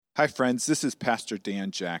Hi, friends. This is Pastor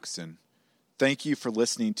Dan Jackson. Thank you for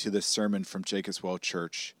listening to this sermon from Jacob's Well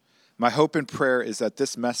Church. My hope and prayer is that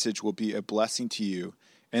this message will be a blessing to you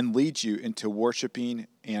and lead you into worshiping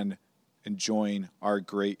and enjoying our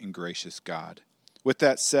great and gracious God. With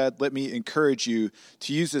that said, let me encourage you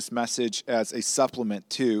to use this message as a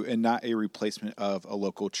supplement to and not a replacement of a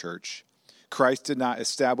local church. Christ did not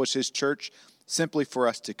establish his church simply for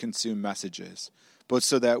us to consume messages, but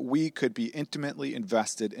so that we could be intimately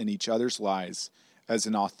invested in each other's lives as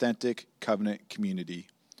an authentic covenant community.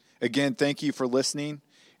 Again, thank you for listening,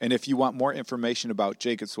 and if you want more information about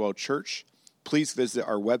Jacob's Well Church, please visit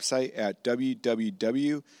our website at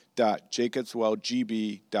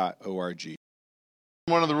www.jacobswellgb.org.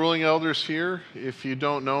 I'm one of the ruling elders here. If you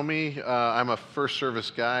don't know me, I'm a first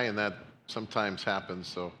service guy, and that sometimes happens.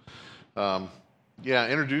 So,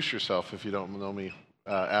 introduce yourself if you don't know me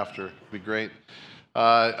after. It'd be great.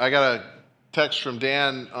 I got a text from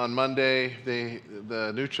Dan on Monday.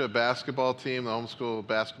 The Nucha basketball team, the Homeschool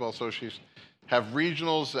Basketball Association, have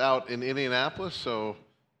regionals out in Indianapolis. So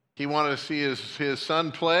he wanted to see his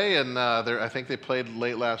son play, and I think they played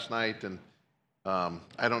late last night. And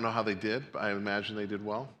I don't know how they did, but I imagine they did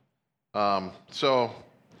well. So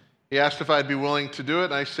he asked if I'd be willing to do it,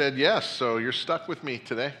 and I said yes. So you're stuck with me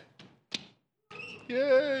today.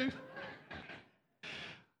 Yay!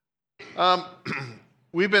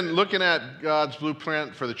 We've been looking at God's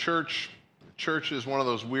blueprint for the church. Church is one of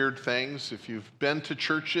those weird things. If you've been to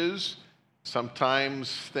churches,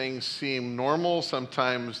 sometimes things seem normal,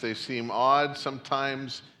 sometimes they seem odd,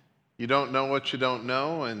 sometimes you don't know what you don't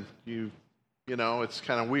know, and you know, it's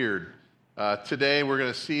kind of weird. Today we're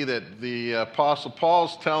going to see that the Apostle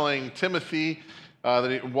Paul's telling Timothy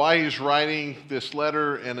why he's writing this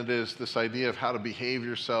letter, and it is this idea of how to behave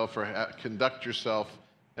yourself or conduct yourself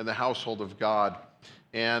in the household of God.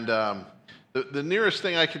 And the nearest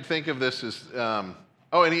thing I can think of this is,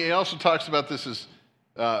 and he also talks about this as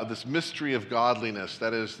this mystery of godliness.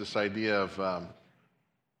 That is this idea of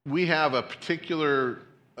we have a particular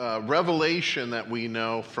revelation that we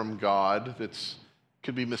know from God that's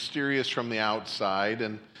could be mysterious from the outside.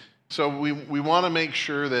 And so we want to make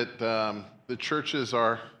sure that the churches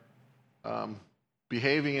are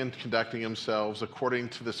behaving and conducting themselves according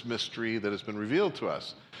to this mystery that has been revealed to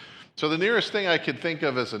us. So the nearest thing I could think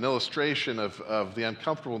of as an illustration of the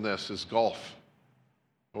uncomfortableness is golf.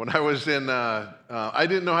 When I was in, I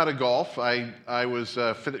didn't know how to golf. I was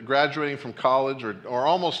graduating from college, or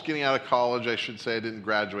almost getting out of college, I should say. I didn't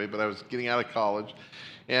graduate, but I was getting out of college.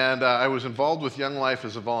 And I was involved with Young Life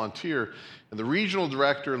as a volunteer. And the regional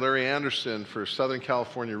director, Larry Anderson, for Southern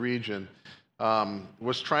California region,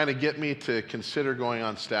 was trying to get me to consider going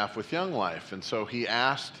on staff with Young Life. And so he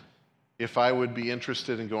asked if I would be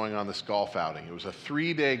interested in going on this golf outing. It was a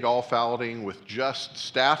 3-day golf outing with just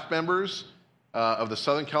staff members of the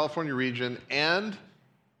Southern California region and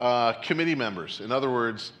committee members. In other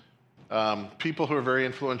words, people who are very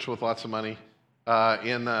influential with lots of money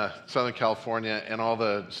in Southern California, and all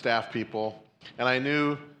the staff people. And I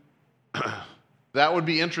knew that would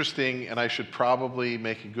be interesting, and I should probably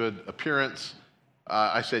make a good appearance.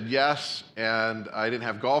 I said yes, and I didn't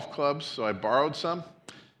have golf clubs, so I borrowed some.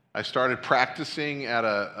 I started practicing at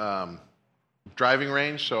a driving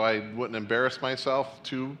range so I wouldn't embarrass myself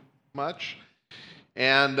too much.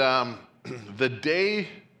 And the day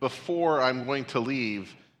before I'm going to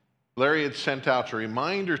leave, Larry had sent out a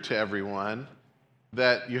reminder to everyone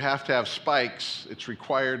that you have to have spikes. It's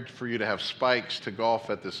required for you to have spikes to golf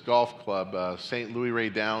at this golf club, St. Louis Ray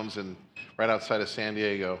Downs, right outside of San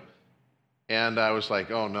Diego. And I was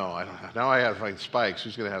like, oh no, now I have like spikes.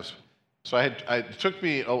 Who's going to have? So it took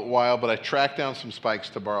me a while, but I tracked down some spikes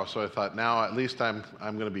to borrow. So I thought, now at least I'm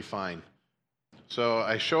going to be fine. So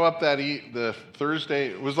I show up the Thursday.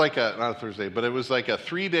 It was like not a Thursday, but it was like a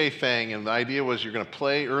 3-day thing. And the idea was you're going to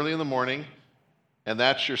play early in the morning, and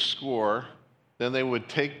that's your score. Then they would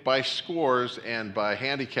take by scores and by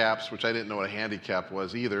handicaps, which I didn't know what a handicap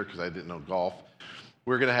was either because I didn't know golf.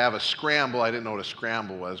 We're going to have a scramble. I didn't know what a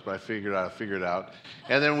scramble was, but I figured it out.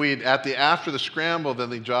 And then after the scramble, then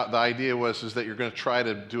the idea was that you're going to try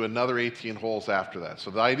to do another 18 holes after that. So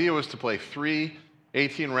the idea was to play 3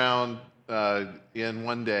 18-round in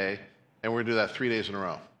one day, and we're going to do that 3 days in a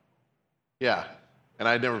row. Yeah, and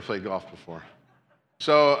I'd never played golf before.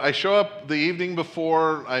 So I show up the evening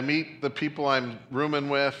before, I meet the people I'm rooming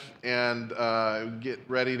with, and get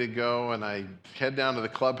ready to go, and I head down to the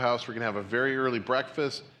clubhouse. We're going to have a very early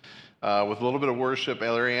breakfast with a little bit of worship.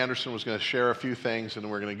 Larry Anderson was going to share a few things, and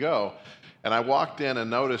we're going to go. And I walked in and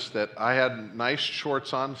noticed that I had nice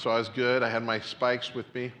shorts on, so I was good. I had my spikes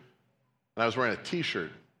with me, and I was wearing a T-shirt.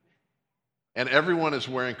 and everyone is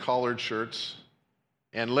wearing collared shirts.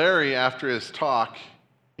 And Larry, after his talk,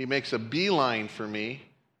 he makes a beeline for me,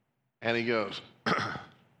 and he goes,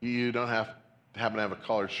 you don't happen to have a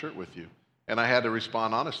collared shirt with you? And I had to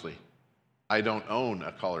respond honestly, I don't own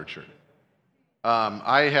a collared shirt.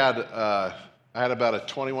 I had about a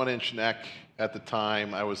 21-inch neck at the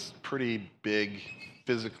time. I was pretty big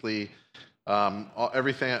physically.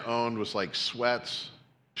 Everything I owned was like sweats,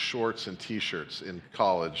 shorts, and T-shirts in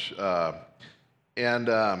college.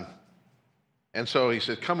 And so he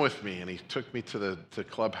said, come with me. And he took me to the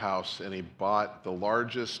clubhouse, and he bought the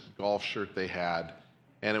largest golf shirt they had,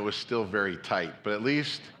 and it was still very tight. But at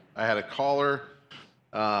least I had a collar,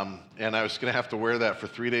 and I was going to have to wear that for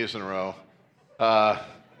 3 days in a row.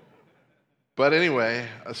 But anyway,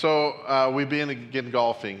 so we began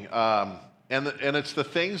golfing. And it's the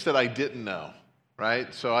things that I didn't know,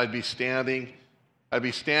 right? So I'd be standing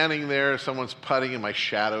there, someone's putting, and my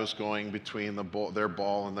shadow's going between their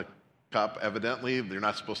ball and the cup. Evidently, they're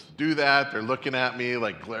not supposed to do that. They're looking at me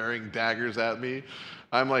like glaring daggers at me.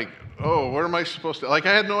 I'm like, oh, what am I supposed to? Like,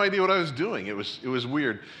 I had no idea what I was doing. It was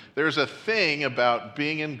weird. There's a thing about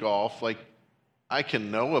being in golf, like, I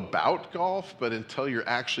can know about golf, but until you're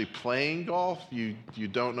actually playing golf, you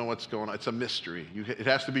don't know what's going on. It's a mystery. It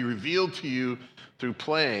has to be revealed to you through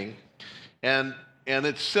playing. And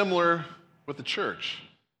it's similar with the church.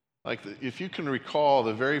 Like, if you can recall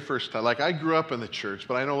the very first time, like, I grew up in the church,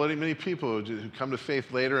 but I know many people who come to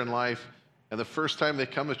faith later in life, and the first time they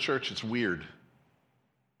come to church, it's weird.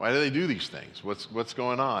 Why do they do these things? What's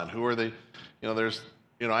going on? Who are they?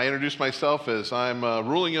 I introduce myself as I'm a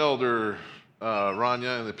ruling elder,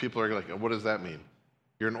 Rania, and the people are like, what does that mean?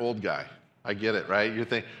 You're an old guy. I get it, right? You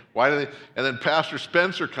think, why do they? And then Pastor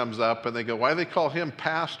Spencer comes up, and they go, why do they call him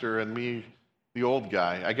pastor and me the old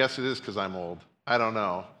guy? I guess it is because I'm old. I don't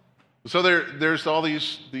know. So there's all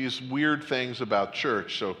these weird things about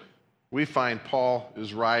church. So we find Paul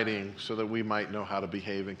is writing so that we might know how to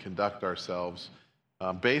behave and conduct ourselves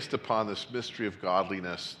based upon this mystery of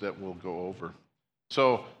godliness that we'll go over.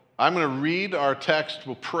 So I'm going to read our text,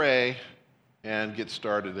 we'll pray, and get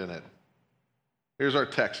started in it. Here's our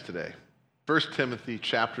text today. 1 Timothy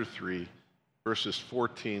chapter 3, verses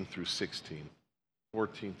 14 through 16.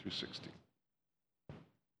 14 through 16.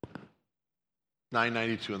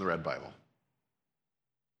 992 in the Red Bible.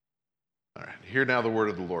 All right, hear now the word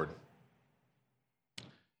of the Lord.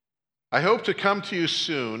 I hope to come to you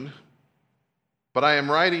soon, but I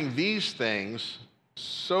am writing these things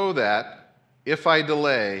so that if I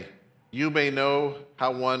delay, you may know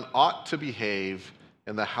how one ought to behave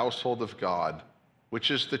in the household of God,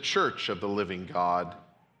 which is the church of the living God,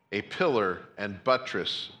 a pillar and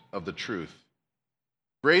buttress of the truth.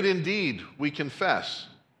 Great indeed, we confess,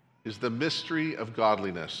 is the mystery of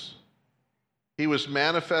godliness. He was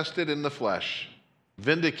manifested in the flesh,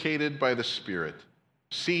 vindicated by the Spirit,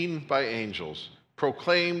 seen by angels,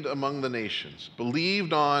 proclaimed among the nations,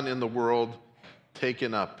 believed on in the world,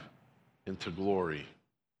 taken up into glory.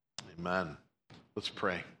 Amen. Let's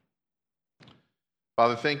pray.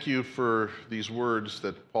 Father, thank you for these words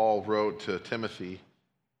that Paul wrote to Timothy,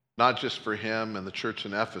 not just for him and the church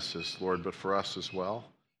in Ephesus, Lord, but for us as well.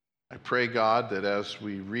 I pray, God, that as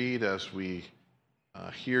we read, as we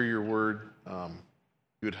hear your word,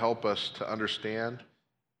 you would help us to understand.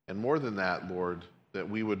 And more than that, Lord, that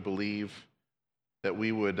we would believe, that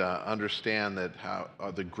we would understand that how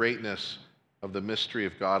the greatness of the mystery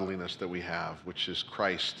of godliness that we have, which is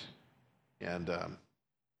Christ. And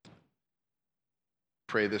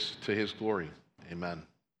pray this to his glory. Amen.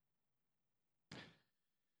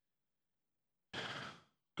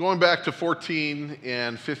 Going back to 14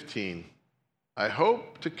 and 15, I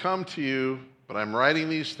hope to come to you, but I'm writing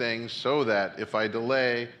these things so that if I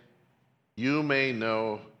delay, you may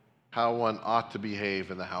know how one ought to behave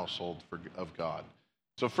in the household of God.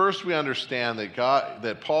 So first we understand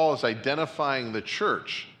that Paul is identifying the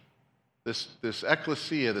church, this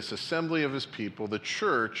ecclesia, this assembly of his people, the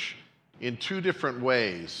church, in two different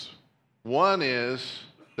ways. One is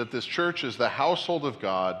that this church is the household of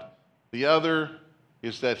God. The other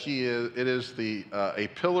is that it is a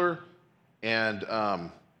pillar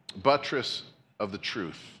and buttress of the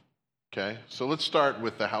truth. Okay, so let's start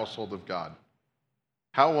with the household of God.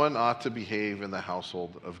 How one ought to behave in the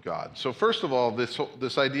household of God. So first of all,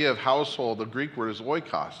 this idea of household, the Greek word is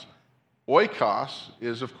oikos. Oikos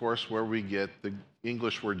is, of course, where we get the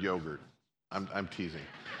English word yogurt. I'm teasing.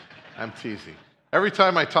 I'm teasing. Every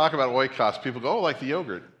time I talk about oikos, people go, oh, like the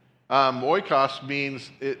yogurt. Oikos means,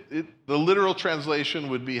 the literal translation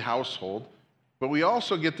would be household, but we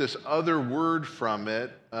also get this other word from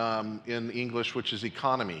it in English, which is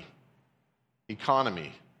economy.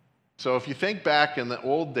 Economy. So if you think back in the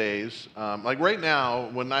old days, like right now,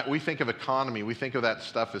 when we think of economy, we think of that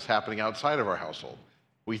stuff as happening outside of our household.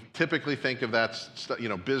 We typically think of that,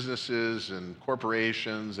 businesses and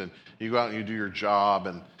corporations, and you go out and you do your job,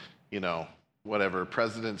 and, whatever.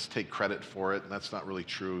 Presidents take credit for it, and that's not really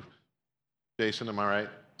true. Jason, am I right?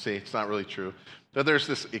 See, it's not really true. But there's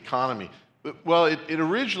this economy. Well, it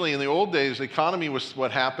originally, in the old days, the economy was what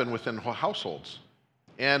happened within households.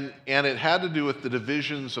 And it had to do with the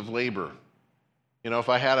divisions of labor. If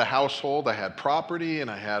I had a household, I had property,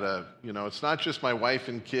 and I had it's not just my wife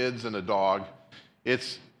and kids and a dog.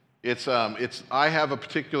 It's I have a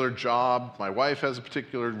particular job. My wife has a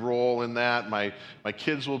particular role in that. My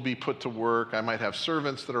kids will be put to work. I might have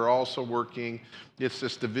servants that are also working. It's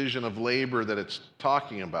this division of labor that it's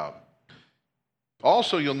talking about.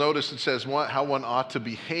 Also, you'll notice it says how one ought to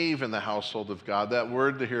behave in the household of God. That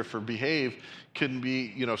word here for behave can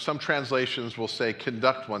be, some translations will say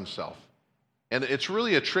conduct oneself. And it's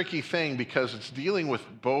really a tricky thing because it's dealing with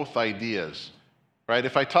both ideas, right?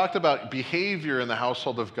 If I talked about behavior in the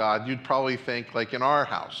household of God, you'd probably think like in our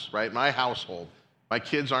house, right? My household, my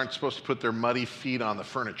kids aren't supposed to put their muddy feet on the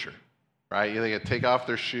furniture, right? They got to take off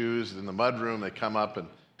their shoes in the mud room. They come up and,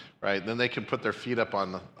 right, then they can put their feet up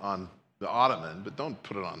on the ottoman, but don't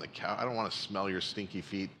put it on the couch. I don't want to smell your stinky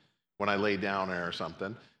feet when I lay down there or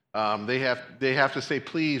something. They have to say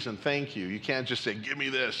please and thank you. You can't just say, give me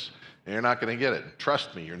this, and you're not going to get it.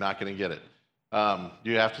 Trust me, you're not going to get it.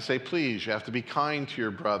 You have to say please. You have to be kind to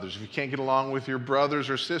your brothers. If you can't get along with your brothers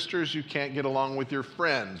or sisters, you can't get along with your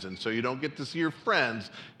friends, and so you don't get to see your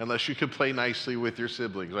friends unless you can play nicely with your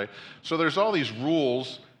siblings, right? So there's all these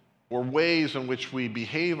rules or ways in which we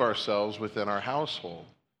behave ourselves within our household.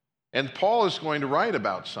 And Paul is going to write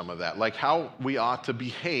about some of that, like how we ought to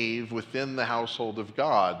behave within the household of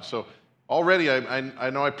God. So already, I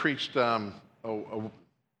know I preached not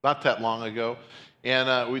that long ago, and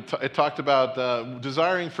I talked about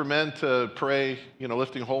desiring for men to pray,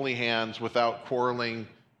 lifting holy hands without quarreling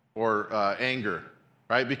or anger,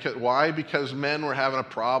 right? Why? Because men were having a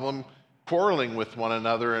problem quarreling with one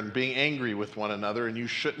another and being angry with one another, and you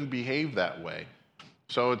shouldn't behave that way.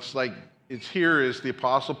 So it's here is the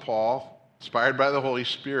Apostle Paul, inspired by the Holy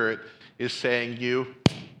Spirit, is saying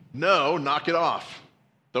no, knock it off.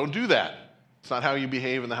 Don't do that. It's not how you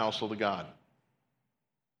behave in the household of God.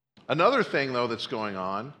 Another thing, though, that's going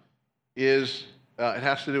on is it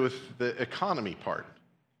has to do with the economy part,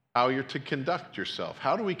 how you're to conduct yourself.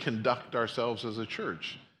 How do we conduct ourselves as a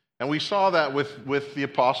church? And we saw that with the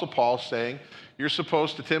Apostle Paul saying,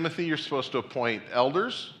 Timothy, you're supposed to appoint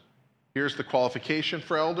elders. Here's the qualification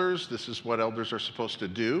for elders. This is what elders are supposed to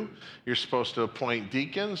do. You're supposed to appoint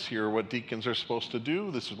deacons. Here are what deacons are supposed to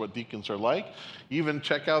do. This is what deacons are like. Even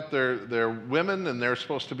check out their women, and they're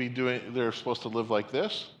supposed to live like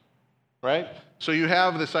this, right? So you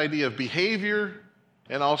have this idea of behavior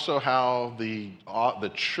and also how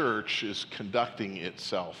the church is conducting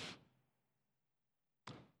itself.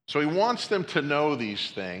 So he wants them to know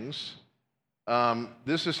these things.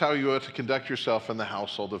 This is how you ought to conduct yourself in the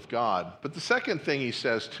household of God. But the second thing he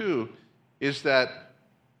says, too, is that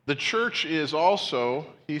the church is also,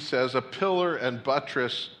 he says, a pillar and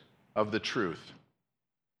buttress of the truth.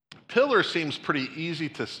 Pillar seems pretty easy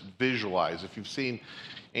to visualize. If you've seen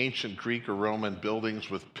ancient Greek or Roman buildings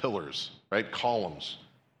with pillars, right, columns,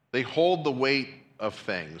 they hold the weight of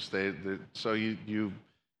things. So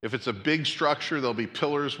if it's a big structure, there'll be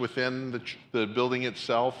pillars within the building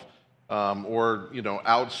itself. Or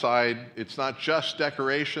outside, it's not just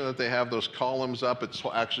decoration that they have those columns up. It's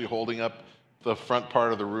actually holding up the front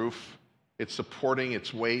part of the roof. It's supporting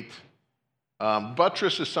its weight.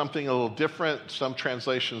 Buttress is something a little different. Some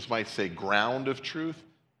translations might say ground of truth.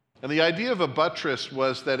 And the idea of a buttress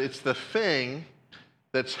was that it's the thing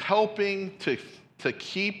that's helping to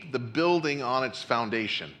keep the building on its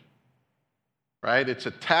foundation, right? It's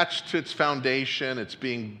attached to its foundation. It's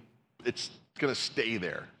going to stay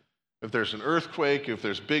there. If there's an earthquake, if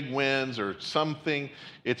there's big winds or something,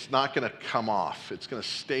 it's not going to come off. It's going to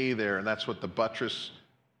stay there, and that's what the buttress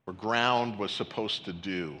or ground was supposed to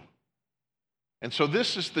do. And so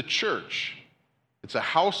this is the church. It's a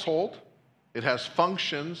household. It has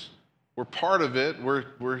functions. We're part of it.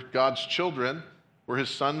 We're God's children. We're his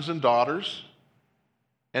sons and daughters.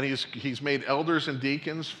 And he's made elders and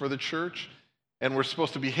deacons for the church. And we're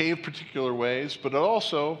supposed to behave particular ways, but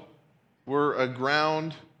also we're a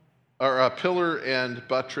ground or a pillar and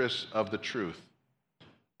buttress of the truth.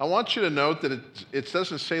 I want you to note that it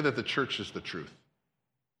doesn't say that the church is the truth.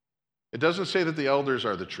 It doesn't say that the elders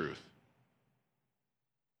are the truth.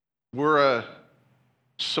 We're a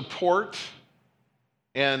support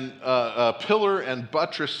and pillar and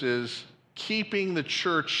buttresses keeping the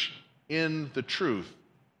church in the truth.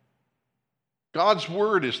 God's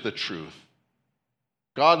word is the truth.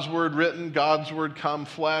 God's word written, God's word come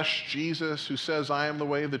flesh, Jesus who says, I am the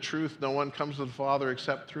way, the truth, no one comes to the Father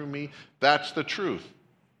except through me. That's the truth.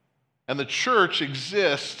 And the church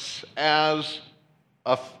exists as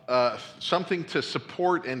something to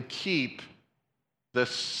support and keep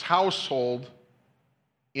this household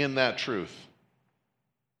in that truth.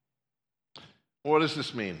 What does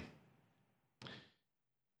this mean?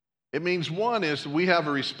 It means one is we have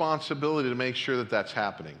a responsibility to make sure that that's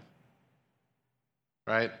happening.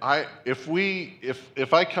 Right?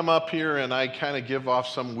 If I come up here and I kind of give off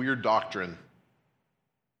some weird doctrine,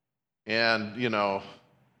 and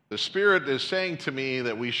the Spirit is saying to me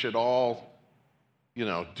that we should all,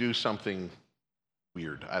 do something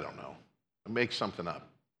weird. I don't know. Make something up.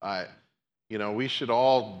 We should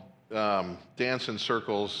all dance in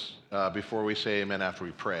circles before we say amen after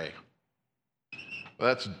we pray.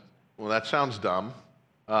 Well, that sounds dumb,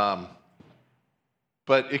 but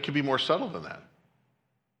it could be more subtle than that.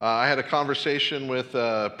 I had a conversation with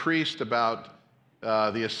a priest about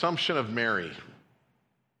the Assumption of Mary,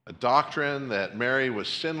 a doctrine that Mary was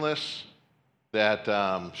sinless,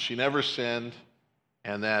 that she never sinned,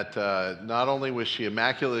 and that not only was she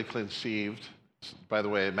immaculately conceived. By the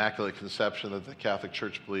way, immaculate conception that the Catholic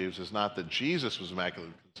Church believes is not that Jesus was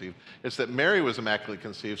immaculately conceived. It's that Mary was immaculately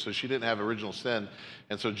conceived, so she didn't have original sin,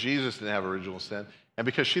 and so Jesus didn't have original sin. And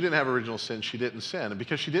because she didn't have original sin, she didn't sin. And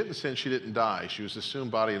because she didn't sin, she didn't die. She was assumed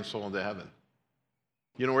body and soul into heaven.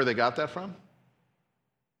 You know where they got that from?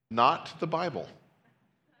 Not the Bible.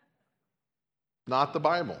 Not the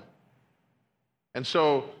Bible. And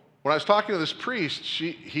so when I was talking to this priest,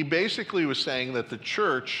 he basically was saying that the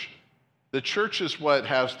church is what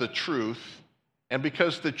has the truth, and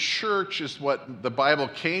because the church is what the Bible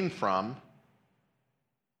came from,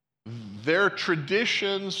 their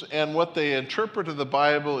traditions and what they interpret of the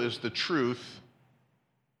Bible is the truth,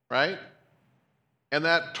 right? And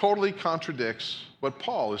that totally contradicts what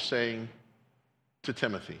Paul is saying to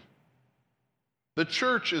Timothy. The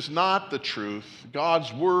church is not the truth.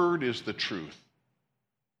 God's word is the truth.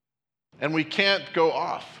 And we can't go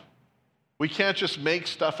off. We can't just make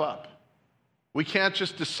stuff up. We can't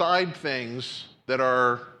just decide things that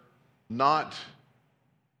are not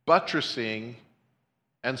buttressing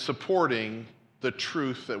and supporting the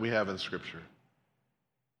truth that we have in Scripture.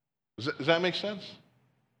 Does that make sense?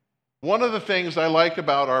 One of the things I like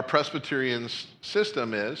about our Presbyterian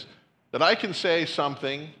system is that I can say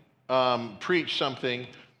something, preach something,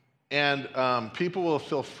 and people will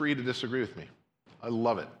feel free to disagree with me. I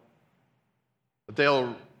love it. But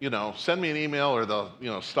they'll, send me an email, or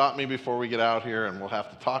they'll, stop me before we get out here and we'll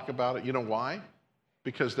have to talk about it. You know why?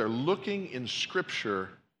 Because they're looking in Scripture,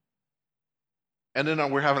 and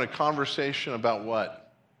then we're having a conversation about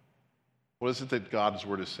what? What is it that God's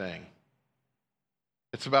Word is saying?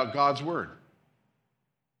 It's about God's Word,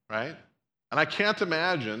 right? And I can't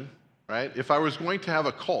imagine, right, if I was going to have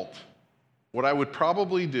a cult, what I would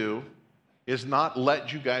probably do is not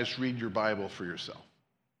let you guys read your Bible for yourself.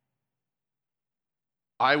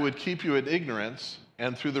 I would keep you in ignorance,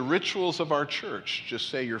 and through the rituals of our church, just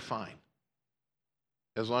say you're fine,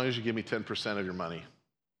 as long as you give me 10% of your money.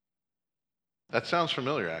 That sounds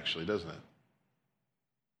familiar, actually, doesn't it?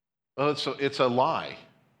 Well, it's a lie.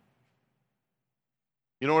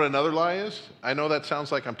 You know what another lie is? I know that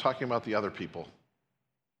sounds like I'm talking about the other people.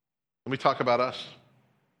 Let me talk about us.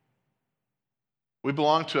 We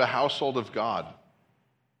belong to a household of God,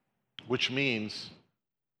 which means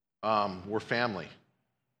we're family.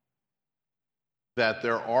 That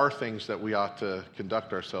there are things that we ought to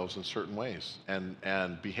conduct ourselves in certain ways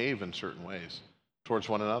and behave in certain ways towards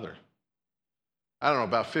one another. I don't know,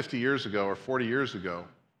 about 50 years ago or 40 years ago,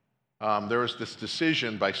 there was this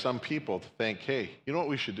decision by some people to think, hey, you know what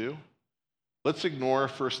we should do? Let's ignore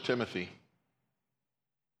 1 Timothy,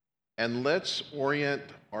 and let's orient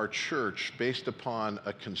our church based upon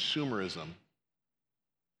a consumerism.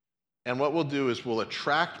 And what we'll do is we'll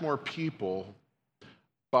attract more people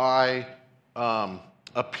by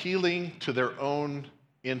appealing to their own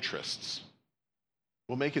interests.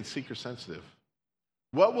 We'll make it seeker sensitive.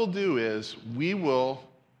 What we'll do is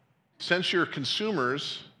since you're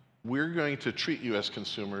consumers, we're going to treat you as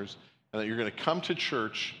consumers, and that you're going to come to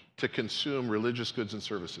church to consume religious goods and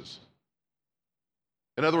services.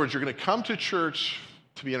 In other words, you're going to come to church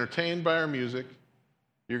to be entertained by our music.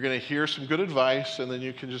 You're going to hear some good advice, and then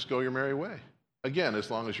you can just go your merry way. Again,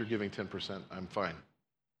 as long as you're giving 10%, I'm fine.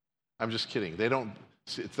 I'm just kidding.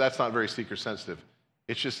 That's not very seeker sensitive.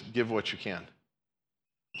 It's just give what you can.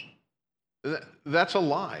 That's a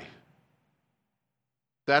lie.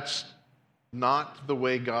 That's not the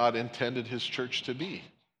way God intended his church to be.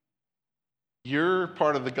 You're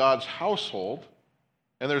part of God's household,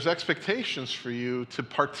 and there's expectations for you to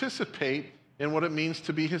participate in what it means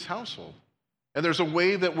to be his household. And there's a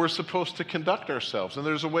way that we're supposed to conduct ourselves, and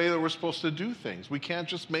there's a way that we're supposed to do things. We can't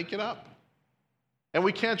just make it up. And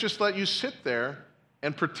we can't just let you sit there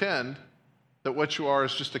and pretend that what you are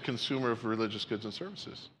is just a consumer of religious goods and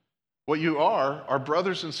services. What you are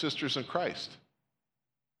brothers and sisters in Christ.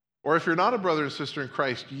 Or if you're not a brother and sister in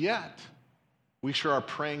Christ yet, we sure are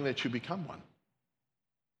praying that you become one.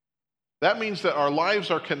 That means that our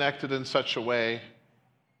lives are connected in such a way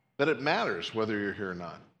that it matters whether you're here or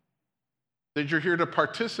not. That you're here to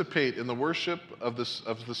participate in the worship of the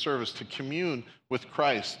service, to commune with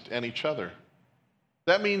Christ and each other.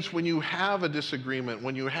 That means when you have a disagreement,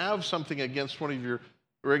 when you have something against one of your,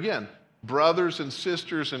 or again, brothers and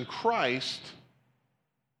sisters in Christ,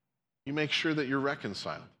 you make sure that you're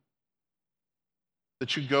reconciled.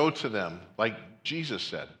 That you go to them, like Jesus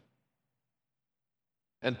said,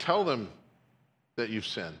 and tell them that you've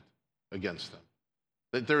sinned against them.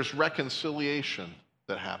 That there's reconciliation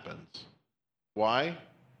that happens. Why?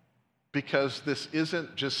 Because this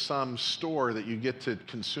isn't just some store that you get to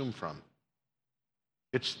consume from.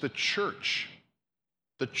 It's the church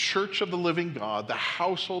of the living God, the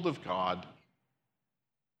household of God,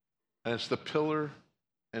 and it's the pillar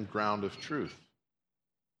and ground of truth.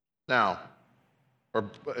 Now,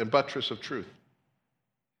 and buttress of truth.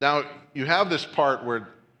 Now, you have this part where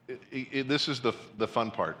this is the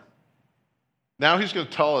fun part. Now he's going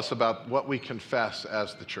to tell us about what we confess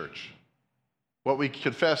as the church. What we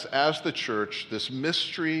confess as the church, this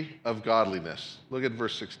mystery of godliness. Look at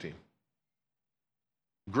verse 16.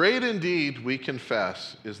 Great indeed, we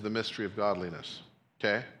confess, is the mystery of godliness.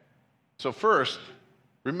 Okay? So first,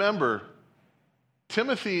 remember,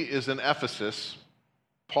 Timothy is in Ephesus.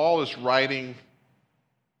 Paul is writing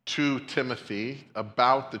to Timothy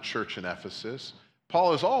about the church in Ephesus.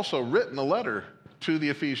 Paul has also written a letter to the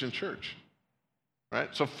Ephesian church. Right?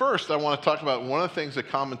 So first, I want to talk about one of the things that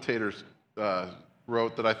commentators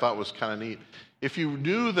wrote that I thought was kind of neat. If you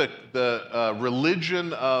knew the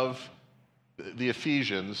religion of the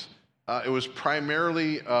Ephesians, it was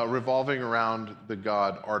primarily revolving around the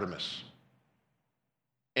god Artemis.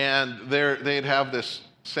 And they'd have this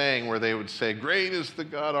saying where they would say, "Great is the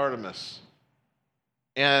god Artemis."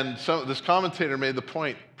 And so this commentator made the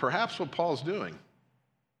point, perhaps what Paul's doing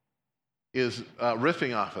is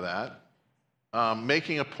riffing off of that,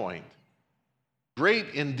 making a point. Great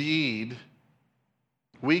indeed,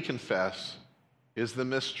 we confess, is the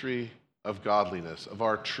mystery of godliness, of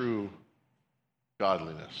our true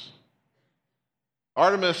godliness.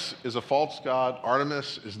 Artemis is a false god.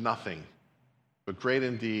 Artemis is nothing. But great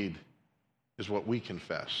indeed is what we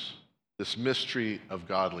confess, this mystery of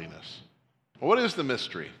godliness. What is the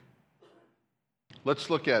mystery?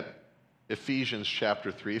 Let's look at Ephesians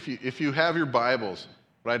chapter 3. If you have your Bibles,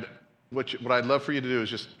 what I'd love for you to do is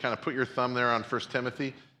just kind of put your thumb there on 1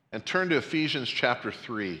 Timothy and turn to Ephesians chapter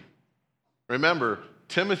 3. Remember,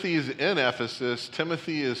 Timothy is in Ephesus.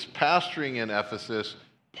 Timothy is pastoring in Ephesus.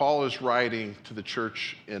 Paul is writing to the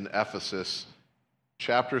church in Ephesus,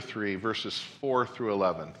 chapter 3, verses 4 through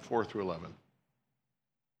 11. 4 through 11.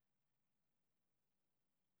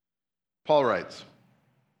 Paul writes,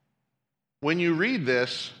 "When you read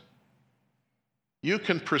this, you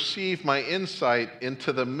can perceive my insight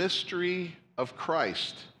into the mystery of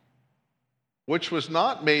Christ, which was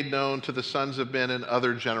not made known to the sons of men in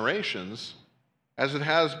other generations, as it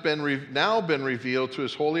has now been revealed to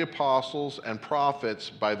his holy apostles and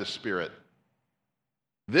prophets by the Spirit.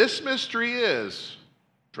 This mystery is,"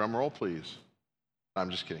 drum roll please,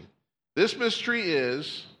 I'm just kidding. "This mystery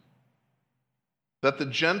is that the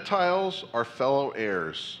Gentiles are fellow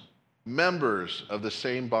heirs, members of the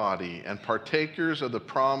same body, and partakers of the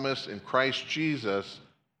promise in Christ Jesus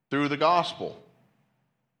through the gospel.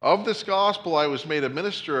 Of this gospel I was made a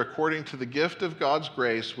minister according to the gift of God's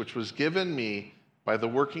grace, which was given me by the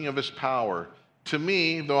working of his power. To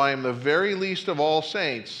me, though I am the very least of all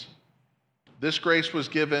saints, this grace was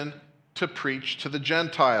given to preach to the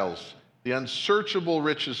Gentiles the unsearchable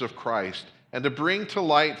riches of Christ, and to bring to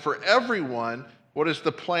light for everyone what is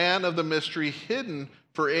the plan of the mystery hidden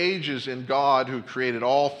for ages in God who created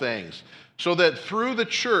all things, so that through the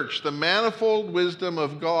church the manifold wisdom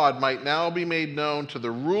of God might now be made known to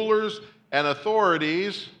the rulers and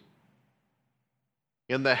authorities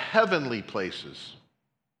in the heavenly places.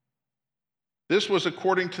 This was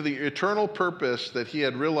according to the eternal purpose that he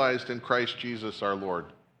had realized in Christ Jesus our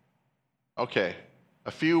Lord." Okay,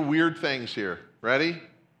 a few weird things here. Ready?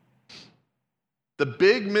 The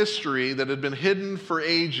big mystery that had been hidden for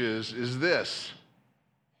ages is this: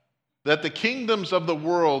 that the kingdoms of the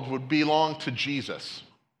world would belong to Jesus.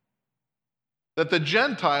 That the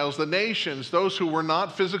Gentiles, the nations, those who were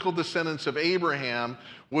not physical descendants of Abraham,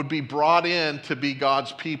 would be brought in to be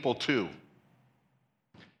God's people too,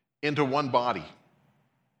 into one body.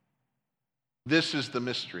 This is the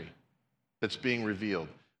mystery that's being revealed.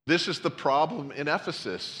 This is the problem in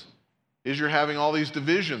Ephesus, is you're having all these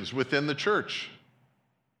divisions within the church,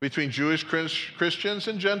 between Jewish Christians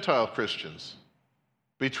and Gentile Christians,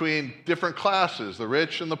 between different classes, the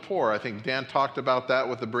rich and the poor. I think Dan talked about that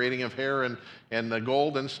with the braiding of hair and the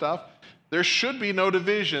gold and stuff. There should be no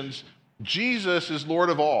divisions. Jesus is Lord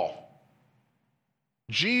of all.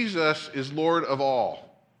 Jesus is Lord of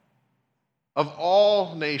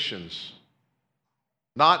all nations,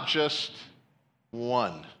 not just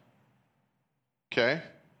one. Okay?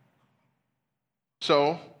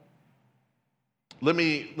 So, let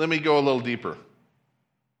me go a little deeper.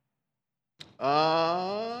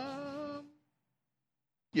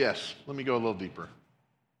 Yes, let me go a little deeper.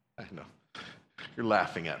 I know. You're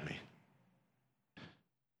laughing at me.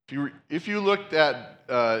 If you looked at,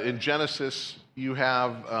 in Genesis, you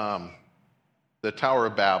have the Tower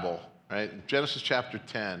of Babel, right? In Genesis chapter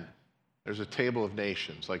 10, there's a table of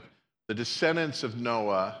nations, like the descendants of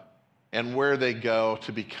Noah and where they go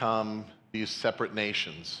to become these separate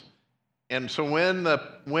nations. And so when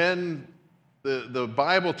the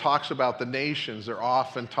Bible talks about the nations, they're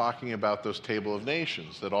often talking about those table of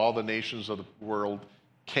nations, that all the nations of the world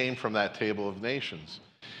came from that table of nations.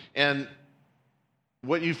 And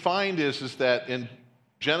what you find is that in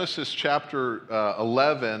Genesis chapter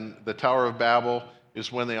 11, the Tower of Babel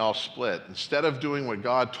is when they all split. Instead of doing what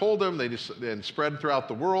God told them, and spread throughout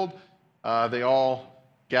the world, they all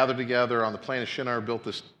gathered together on the plain of Shinar, built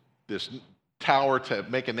this tower to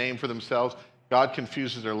make a name for themselves. God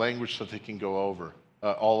confuses their language so they can go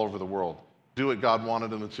all over the world, do what God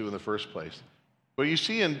wanted them to in the first place. But you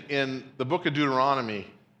see in the book of Deuteronomy,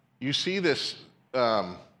 you see this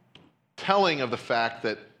telling of the fact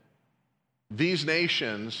that these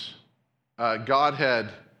nations, God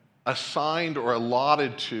had assigned or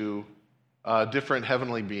allotted to different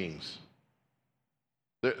heavenly beings.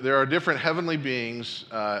 There are different heavenly beings.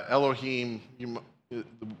 Elohim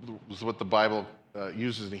was what the Bible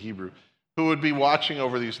uses in Hebrew, who would be watching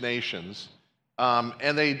over these nations,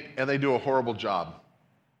 and they do a horrible job.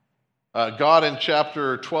 God in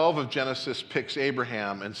chapter 12 of Genesis picks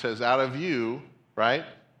Abraham and says, out of you, right,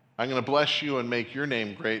 I'm going to bless you and make your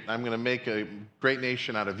name great. I'm going to make a great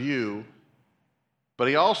nation out of you. But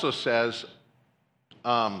he also says,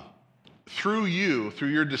 through you, through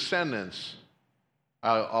your descendants,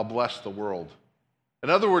 I'll bless the world. In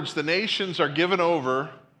other words, the nations are given over,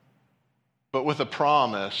 but with a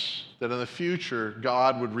promise that in the future,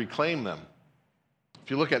 God would reclaim them. If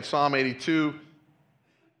you look at Psalm 82,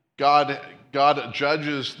 God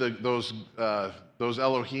judges those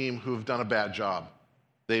Elohim who have done a bad job.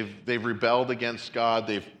 They've rebelled against God.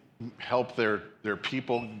 They've helped their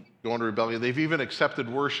people go into rebellion. They've even accepted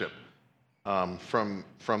worship from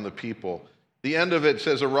the people. The end of it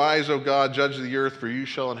says, arise, O God, judge the earth, for you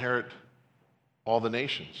shall inherit all the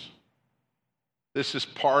nations. This is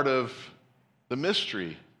part of the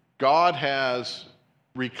mystery. God has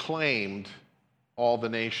reclaimed all the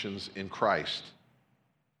nations in Christ.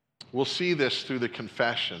 We'll see this through the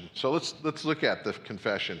confession. So let's look at the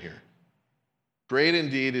confession here. Great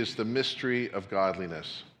indeed is the mystery of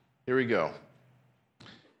godliness. Here we go.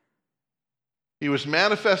 He was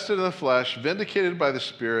manifested in the flesh, vindicated by the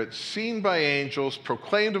Spirit, seen by angels,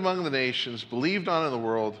 proclaimed among the nations, believed on in the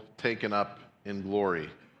world, taken up in glory.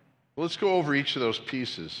 Well, let's go over each of those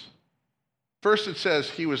pieces. First, it says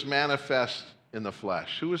he was manifest in the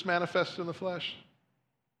flesh. Who was manifest in the flesh?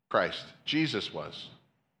 Christ. Jesus was.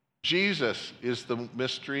 Jesus is the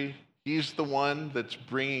mystery. He's the one that's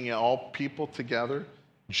bringing all people together.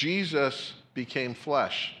 Jesus became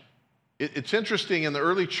flesh. It's interesting, in the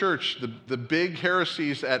early church, the big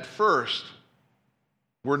heresies at first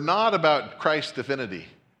were not about Christ's divinity.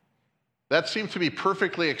 That seemed to be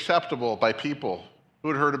perfectly acceptable by people who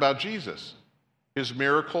had heard about Jesus. His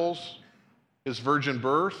miracles, his virgin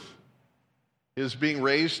birth, his being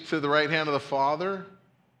raised to the right hand of the Father.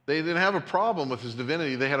 They didn't have a problem with his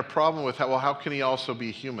divinity. They had a problem with, how can he also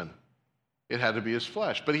be human? It had to be his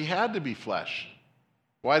flesh. But he had to be flesh.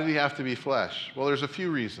 Why did he have to be flesh? Well, there's a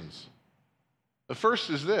few reasons. The first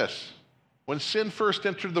is this. When sin first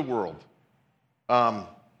entered the world, by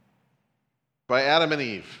Adam and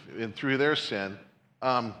Eve, and through their sin,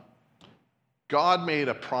 God made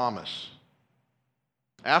a promise.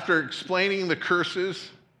 After explaining the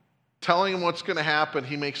curses telling him what's going to happen,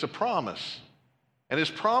 he makes a promise. And his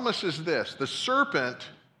promise is this: the serpent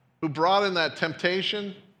who brought in that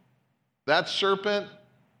temptation, that serpent,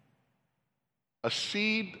 a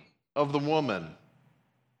seed of the woman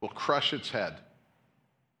will crush its head.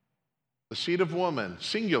 The seed of woman,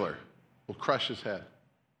 singular, will crush his head.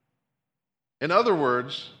 In other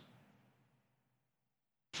words,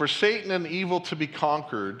 for Satan and evil to be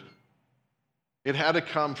conquered, it had to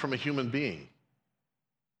come from a human being.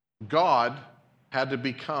 God had to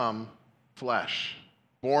become flesh,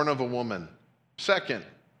 born of a woman. Second,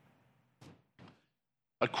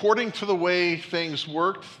 according to the way things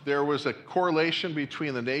worked, there was a correlation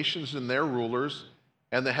between the nations and their rulers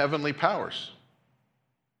and the heavenly powers,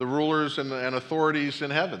 the rulers and authorities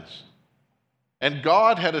in heavens. And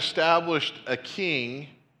God had established a king,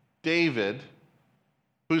 David,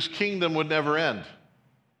 whose kingdom would never end.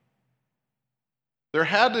 There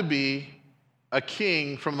had to be a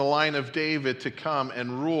king from the line of David to come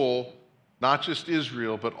and rule not just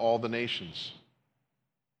Israel, but all the nations.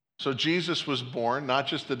 So Jesus was born, not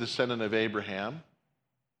just a descendant of Abraham,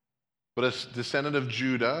 but a descendant of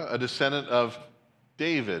Judah, a descendant of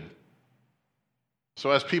David. So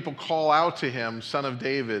as people call out to him, Son of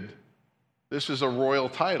David, this is a royal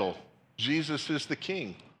title. Jesus is the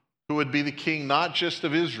king, who would be the king not just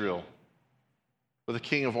of Israel, but the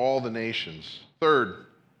king of all the nations. Third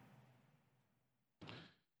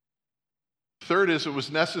is it was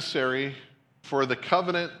necessary for the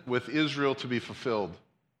covenant with Israel to be fulfilled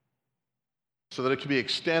so that it could be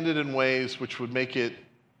extended in ways which would make it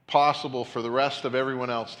possible for the rest of everyone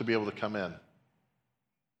else to be able to come in.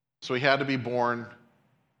 So he had to be born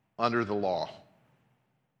under the law.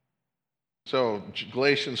 So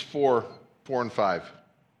Galatians 4 and 5.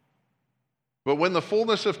 But when the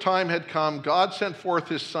fullness of time had come, God sent forth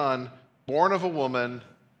his Son, born of a woman,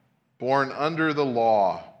 born under the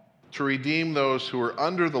law, to redeem those who were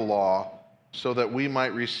under the law, so that we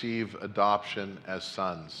might receive adoption as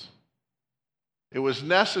sons. It was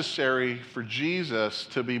necessary for Jesus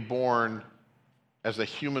to be born as a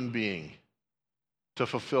human being to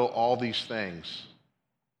fulfill all these things,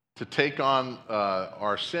 to take on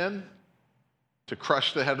our sin, to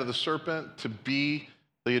crush the head of the serpent, to be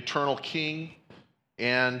the eternal king,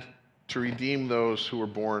 and to redeem those who were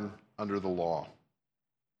born under the law.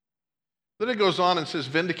 Then it goes on and says,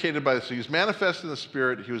 vindicated by the Spirit. He was manifested in the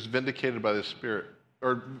Spirit, he was vindicated by the Spirit.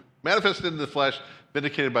 Or manifested in the flesh,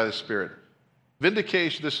 vindicated by the Spirit.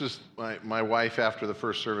 Vindication, this is my wife after the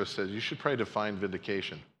first service said, you should probably define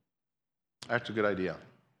vindication. That's a good idea.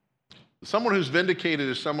 Someone who's vindicated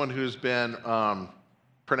is someone who's been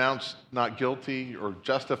pronounced not guilty or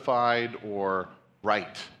justified or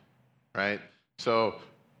right? So,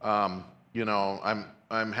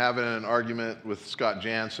 I'm having an argument with Scott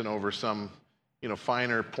Jansen over some,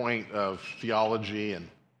 finer point of theology, and,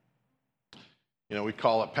 we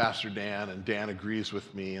call it Pastor Dan, and Dan agrees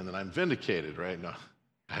with me, and then I'm vindicated, right? No,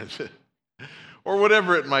 or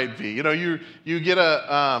whatever it might be. You get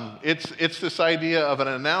it's this idea of an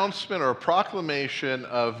announcement or a proclamation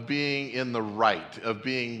of being in the right, of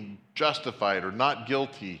being justified or not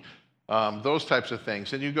guilty, those types of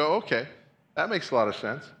things. And you go, okay, that makes a lot of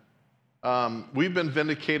sense. We've been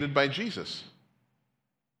vindicated by Jesus.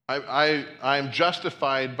 I'm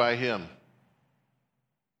justified by him.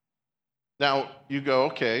 Now, you go,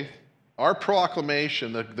 okay, our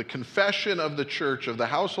proclamation, the confession of the church, of the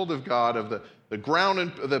household of God, of the ground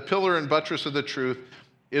and the pillar and buttress of the truth,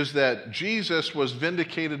 is that Jesus was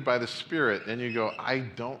vindicated by the Spirit. And you go, I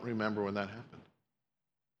don't remember when that happened.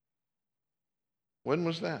 When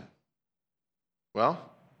was that? Well,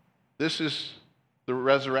 this is the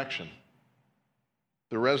resurrection.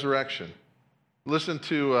 The resurrection. Listen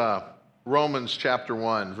to Romans chapter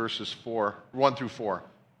 1, verses 1 through 4.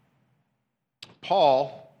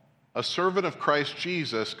 Paul, a servant of Christ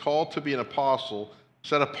Jesus, called to be an apostle,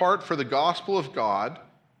 set apart for the gospel of God,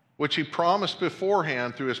 which he promised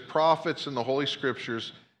beforehand through his prophets in the Holy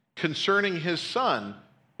Scriptures, concerning his Son,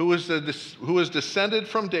 who was descended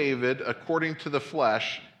from David according to the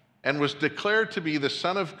flesh, and was declared to be the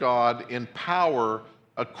Son of God in power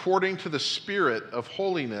according to the Spirit of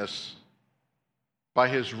holiness by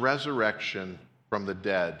his resurrection from the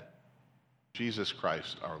dead, Jesus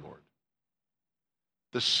Christ our Lord.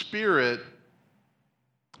 The Spirit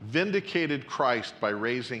vindicated Christ by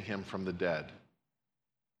raising him from the dead.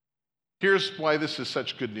 Here's why this is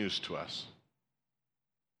such good news to us.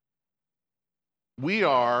 We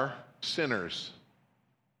are sinners,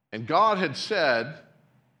 and God had said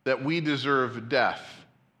that we deserve death.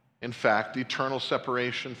 In fact, eternal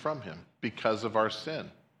separation from him because of our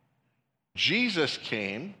sin. Jesus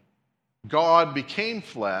came God became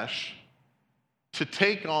flesh to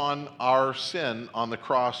take on our sin on the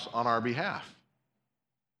cross on our behalf.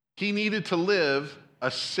 He needed to live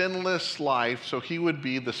a sinless life so he would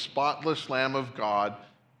be the spotless Lamb of God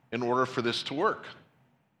in order for this to work.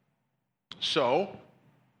 So,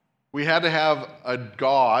 we had to have a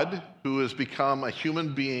God who has become a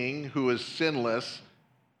human being who is sinless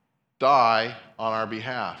die on our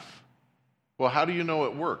behalf. Well, how do you know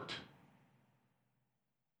it worked?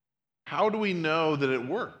 How do we know that it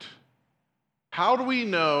worked? How do we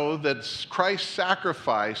know that Christ's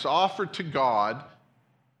sacrifice offered to God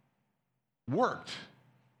worked?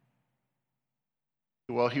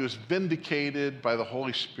 Well, he was vindicated by the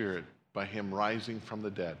Holy Spirit, by him rising from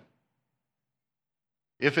the dead.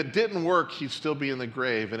 If it didn't work, he'd still be in the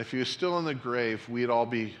grave. And if he was still in the grave, we'd all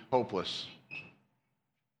be hopeless.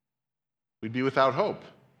 We'd be without hope.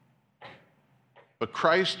 But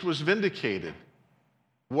Christ was vindicated.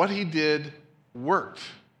 What he did worked.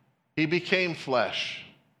 He became flesh.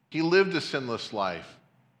 He lived a sinless life,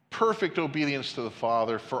 perfect obedience to the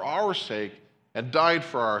Father for our sake, and died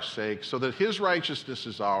for our sake, so that his righteousness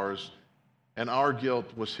is ours and our guilt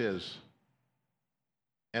was his.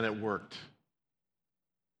 And it worked.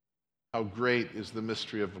 How great is the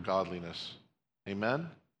mystery of godliness. Amen?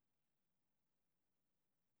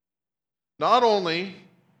 Not only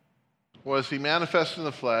was he manifested in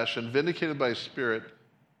the flesh and vindicated by his Spirit,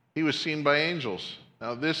 he was seen by angels.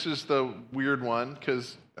 Now, this is the weird one,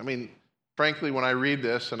 because, frankly, when I read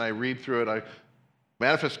this and I read through it,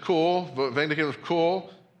 manifest, cool, vindicated, cool,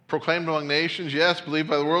 proclaimed among nations, yes, believed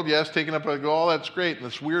by the world, yes, taken up by all, that's great. And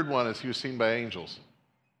this weird one is he was seen by angels.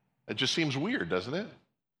 It just seems weird, doesn't it?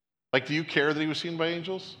 Like, do you care that he was seen by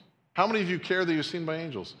angels? How many of you care that he was seen by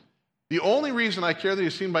angels? The only reason I care that he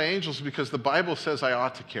was seen by angels is because the Bible says I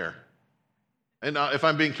ought to care. And if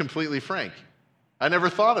I'm being completely frank, I never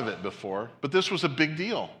thought of it before, but this was a big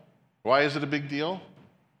deal. Why is it a big deal?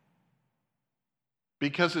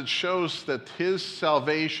 Because it shows that his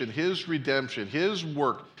salvation, his redemption, his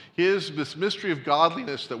work, this mystery of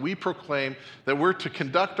godliness that we proclaim, that we're to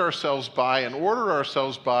conduct ourselves by and order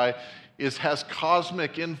ourselves by, has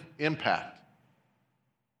cosmic impact.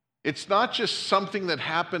 It's not just something that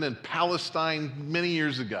happened in Palestine many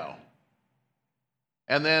years ago.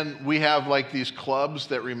 And then we have like these clubs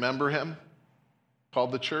that remember him,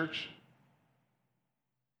 called the church.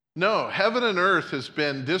 No, heaven and earth has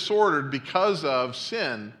been disordered because of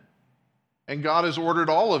sin, and God has ordered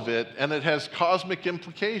all of it, and it has cosmic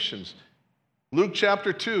implications. Luke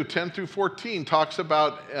chapter 2, 10 through 14 talks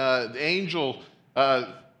about the angel, and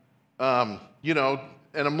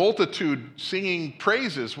a multitude singing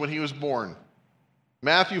praises when he was born.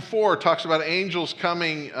 Matthew 4 talks about angels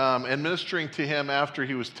coming and ministering to him after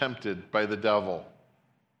he was tempted by the devil.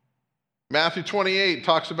 Matthew 28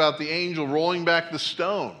 talks about the angel rolling back the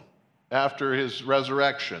stone after his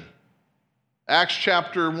resurrection. Acts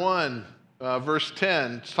chapter 1, verse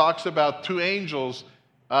 10 talks about two angels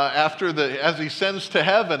as he sends to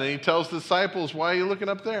heaven, and he tells the disciples, why are you looking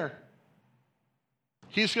up there?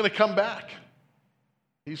 He's going to come back.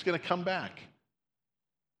 He's going to come back.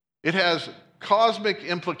 It has cosmic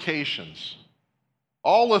implications.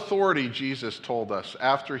 All authority, Jesus told us,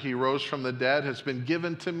 after he rose from the dead, has been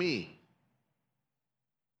given to me.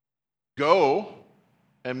 Go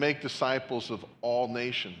and make disciples of all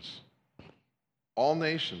nations. All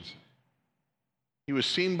nations. He was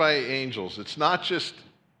seen by angels. It's not just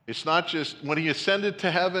when he ascended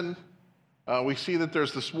to heaven, we see that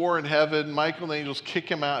there's this war in heaven. Michael and angels kick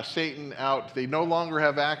him out, Satan out. They no longer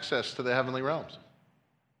have access to the heavenly realms.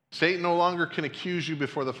 Satan no longer can accuse you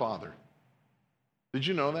before the Father. Did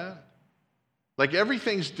you know that? Like,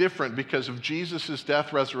 everything's different because of Jesus'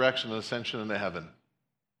 death, resurrection, and ascension into heaven.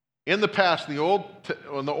 In the past, in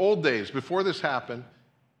the old days, before this happened,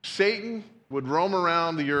 Satan would roam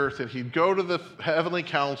around the earth and he'd go to the heavenly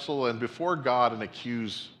council and before God and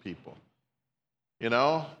accuse people.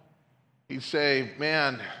 He'd say,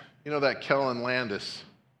 man, that Kellen Landis.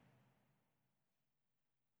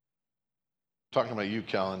 Talking about you,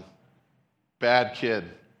 Kellen. Bad kid.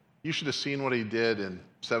 You should have seen what he did in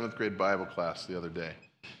 7th grade Bible class the other day.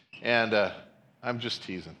 And I'm just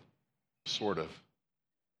teasing. Sort of.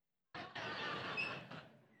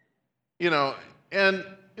 I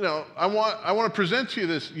want to present to you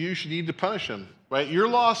this. You should need to punish him, right? Your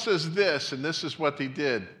law says this, and this is what he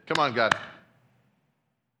did. Come on, God.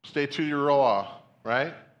 Stay to your law,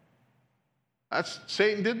 right?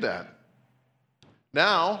 Satan did that.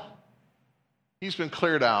 Now, he's been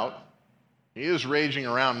cleared out. He is raging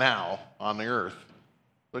around now on the earth,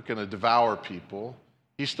 looking to devour people.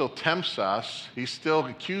 He still tempts us. He still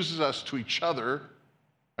accuses us to each other.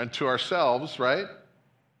 and to ourselves, right?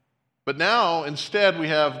 But now, instead, we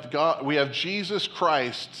have Jesus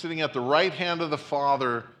Christ sitting at the right hand of the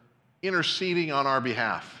Father, interceding on our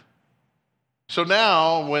behalf. So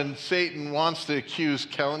now, when Satan wants to accuse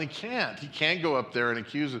Kellen, he can't. He can't go up there and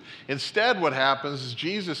accuse him. Instead, what happens is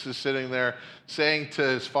Jesus is sitting there saying to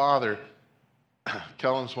his Father,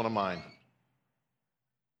 Kellen's one of mine.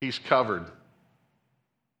 He's covered.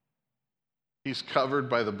 He's covered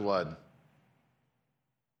by the blood.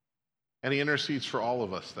 And he intercedes for all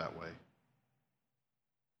of us that way.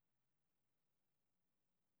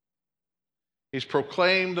 He's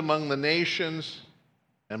proclaimed among the nations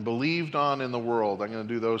and believed on in the world. I'm going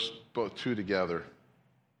to do those both two together.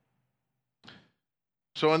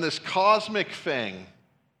 So in this cosmic thing,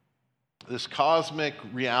 this cosmic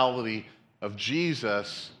reality of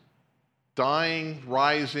Jesus dying,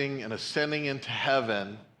 rising, and ascending into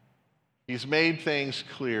heaven, he's made things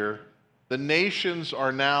clear. The nations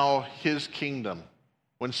are now his kingdom.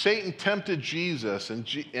 When Satan tempted Jesus and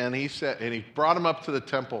he brought him up to the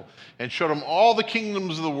temple and showed him all the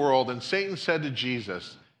kingdoms of the world, and Satan said to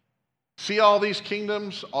Jesus, "See all these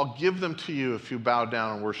kingdoms? I'll give them to you if you bow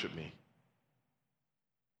down and worship me."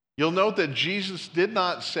 You'll note that Jesus did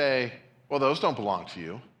not say, "Well, those don't belong to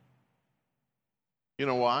you." You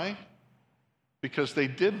know why? Because they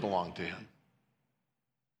did belong to him.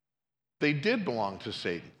 They did belong to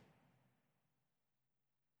Satan.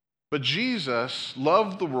 But Jesus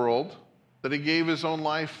loved the world that he gave his own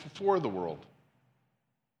life for the world.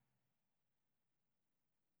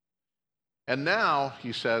 And now,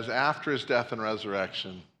 he says, after his death and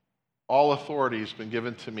resurrection, all authority has been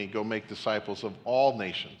given to me. Go make disciples of all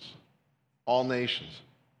nations. All nations.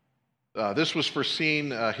 This was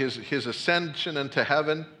foreseen, his ascension into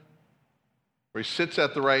heaven, where he sits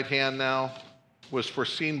at the right hand now, was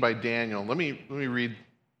foreseen by Daniel. Let me read.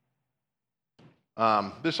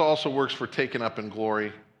 This also works for taken up in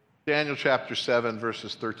glory. Daniel chapter 7,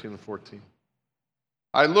 verses 13 and 14.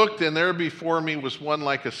 I looked, and there before me was one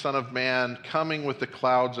like a son of man, coming with the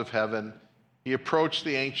clouds of heaven. He approached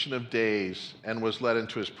the Ancient of Days and was led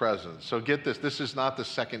into his presence. So get this. This is not the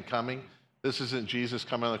second coming. This isn't Jesus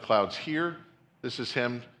coming on the clouds here. This is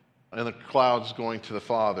him in the clouds going to the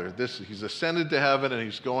Father. He's ascended to heaven, and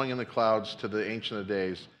he's going in the clouds to the Ancient of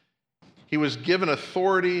Days. He was given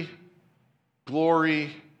authority,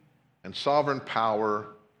 glory, and sovereign power.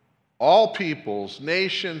 All peoples,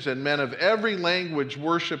 nations, and men of every language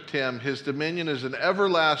worshiped him. His dominion is an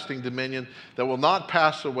everlasting dominion that will not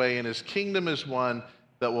pass away, and his kingdom is one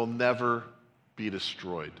that will never be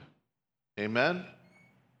destroyed. Amen?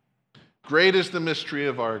 Great is the mystery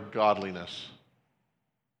of our godliness.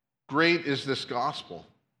 Great is this gospel.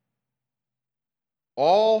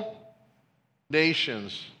 All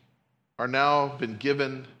nations are now been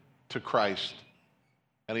given to Christ.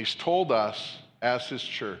 And he's told us, as his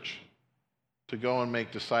church, to go and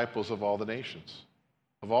make disciples of all the nations,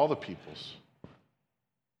 of all the peoples.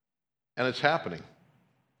 And it's happening.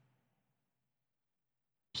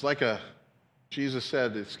 It's like Jesus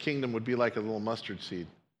said, his kingdom would be like a little mustard seed,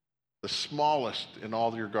 the smallest in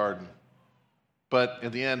all your garden. But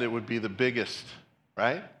in the end, it would be the biggest,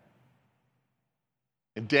 right?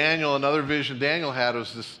 In Daniel, another vision Daniel had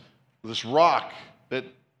was this rock that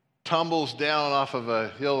tumbles down off of a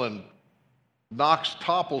hill and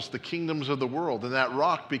topples the kingdoms of the world. And that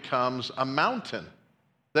rock becomes a mountain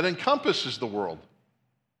that encompasses the world.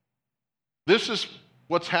 This is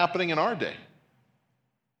what's happening in our day.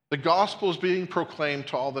 The gospel is being proclaimed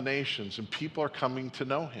to all the nations, and people are coming to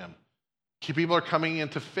know him. People are coming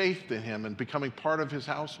into faith in him and becoming part of his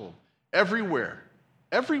household. Everywhere.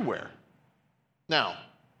 Everywhere. Now,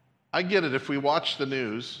 I get it. If we watch the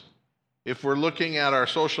news, if we're looking at our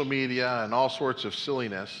social media and all sorts of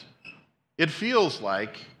silliness, it feels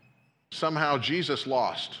like somehow Jesus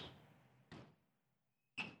lost.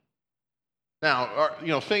 Now,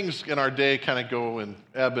 things in our day kind of go in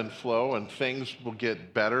ebb and flow, and things will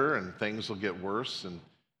get better and things will get worse. And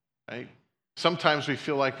right? Sometimes we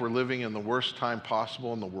feel like we're living in the worst time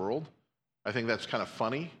possible in the world. I think that's kind of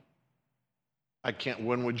funny.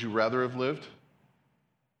 When would you rather have lived?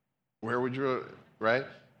 Where would you, right?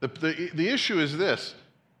 The issue is this.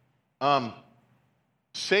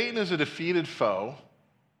 Satan is a defeated foe.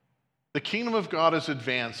 The kingdom of God is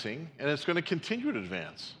advancing, and it's going to continue to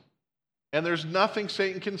advance. And there's nothing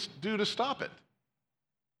Satan can do to stop it.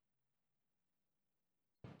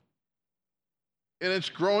 And it's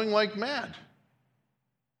growing like mad.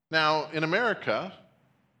 Now, in America,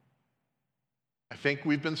 I think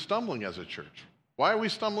we've been stumbling as a church. Why are we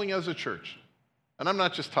stumbling as a church? And I'm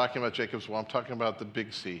not just talking about Jacob's Well, I'm talking about the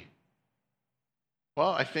big C. Well,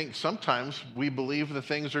 I think sometimes we believe that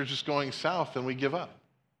things are just going south and we give up.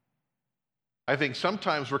 I think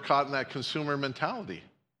sometimes we're caught in that consumer mentality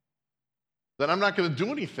that I'm not going to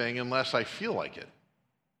do anything unless I feel like it.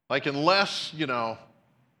 Like unless,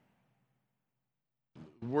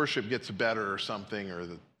 worship gets better or something, or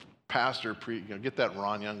the pastor, get that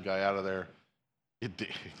Ron Young guy out of there, get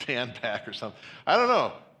Dan back or something. I don't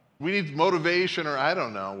know. We need motivation, or I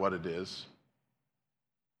don't know what it is.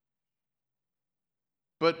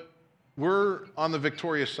 But we're on the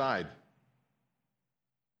victorious side.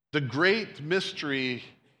 The great mystery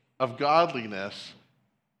of godliness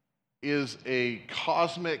is a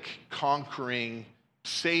cosmic conquering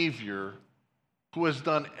Savior who has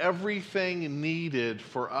done everything needed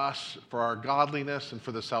for us, for our godliness and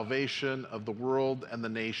for the salvation of the world and the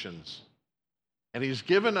nations. And he's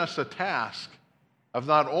given us a task of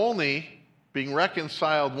not only being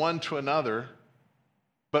reconciled one to another,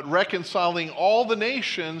 but reconciling all the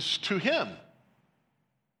nations to him.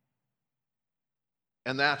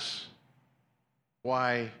 And that's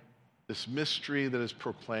why this mystery that is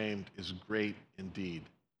proclaimed is great indeed.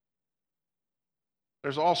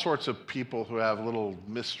 There's all sorts of people who have little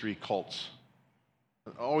mystery cults.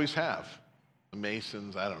 Always have. The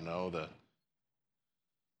Masons, I don't know, the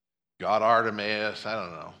God Artemis, I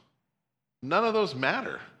don't know. None of those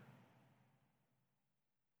matter.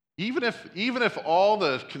 Even if all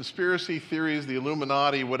the conspiracy theories, the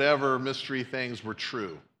Illuminati, whatever mystery things were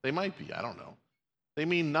true, they might be, I don't know. They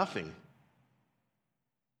mean nothing.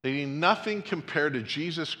 They mean nothing compared to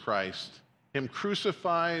Jesus Christ, him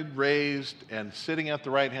crucified, raised, and sitting at the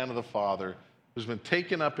right hand of the Father, who's been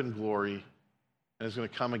taken up in glory and is going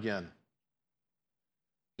to come again.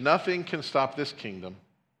 Nothing can stop this kingdom.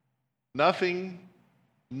 Nothing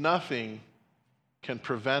can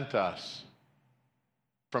prevent us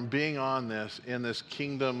from being in this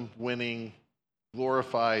kingdom-winning,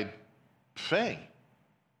 glorified thing,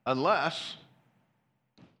 unless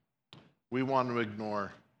we want to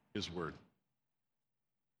ignore his word.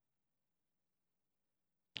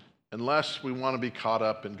 Unless we want to be caught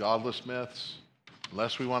up in godless myths,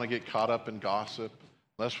 unless we want to get caught up in gossip,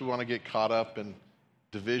 unless we want to get caught up in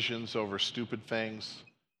divisions over stupid things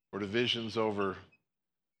or divisions over...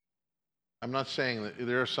 I'm not saying that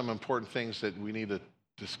there are some important things that we need to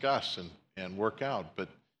discuss and work out, but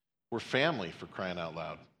we're family, for crying out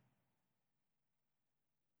loud.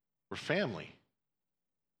 We're family.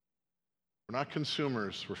 We're not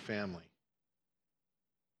consumers, we're family.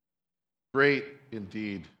 Great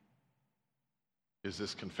indeed is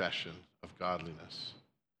this confession of godliness.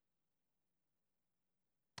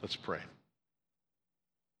 Let's pray.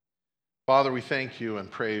 Father, we thank you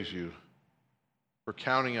and praise you for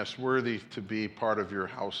counting us worthy to be part of your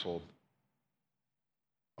household.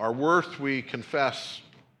 Our worth, we confess,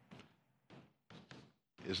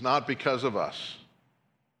 is not because of us.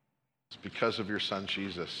 It's because of your Son,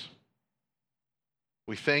 Jesus.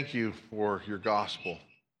 We thank you for your gospel,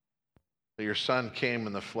 that your Son came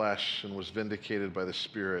in the flesh and was vindicated by the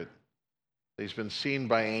Spirit, that he's been seen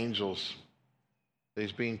by angels, that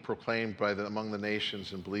he's being proclaimed among the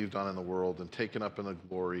nations and believed on in the world and taken up in the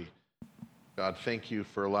glory. God, thank you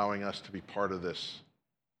for allowing us to be part of this.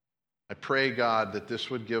 I pray, God, that this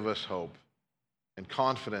would give us hope and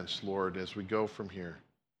confidence, Lord, as we go from here,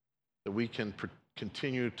 that we can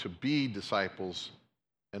continue to be disciples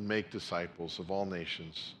and make disciples of all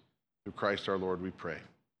nations. Through Christ our Lord, we pray.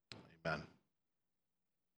 Amen.